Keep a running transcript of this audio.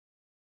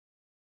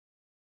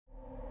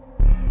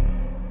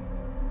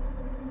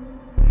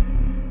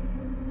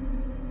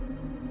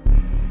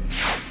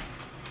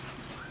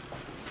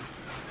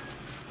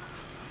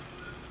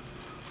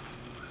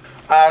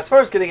As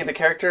far as getting into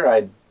character,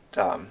 I'd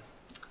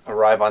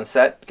arrive on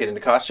set, get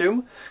into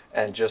costume,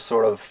 and just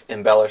sort of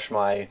embellish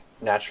my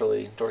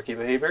naturally dorky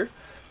behavior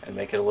and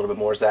make it a little bit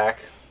more Zach,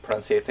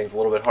 pronunciate things a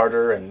little bit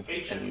harder, and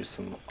use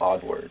some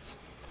odd words.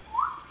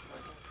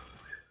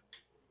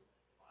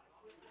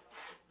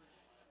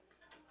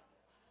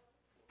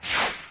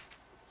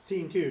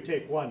 Scene 2,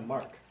 take 1,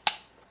 mark.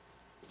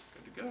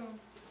 Good to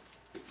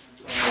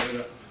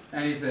go.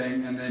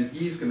 Anything, and then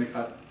he's going to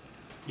cut.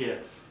 Yeah.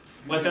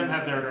 Let them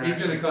have their interaction.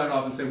 He's going to cut it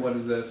off and say, what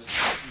is this?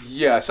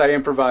 Yes, I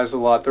improvised a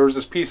lot. There was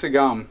this piece of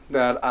gum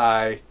that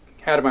I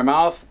had in my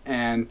mouth,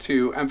 and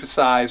to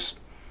emphasize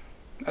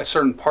a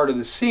certain part of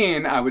the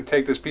scene, I would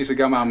take this piece of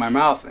gum out of my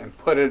mouth and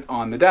put it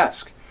on the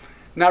desk.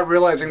 Not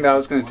realizing that I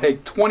was going to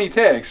take 20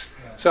 takes,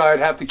 so I'd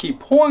have to keep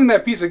pulling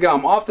that piece of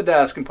gum off the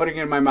desk and putting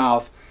it in my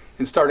mouth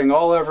and starting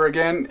all over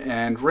again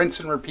and rinse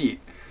and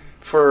repeat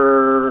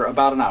for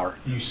about an hour.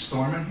 You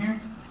storming here?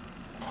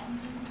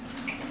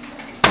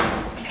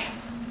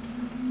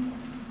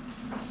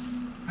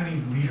 I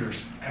need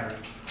leaders, Eric.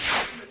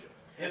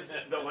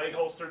 The leg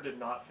holster did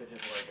not fit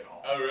his leg at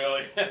all. Oh,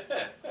 really?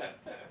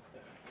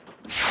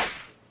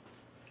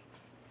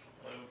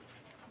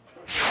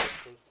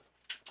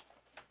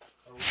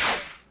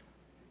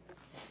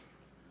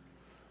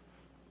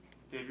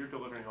 Dave, you're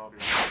delivering all of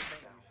your lines.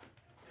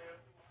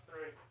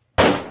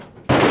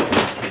 1,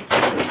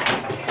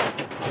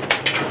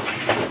 2, 3.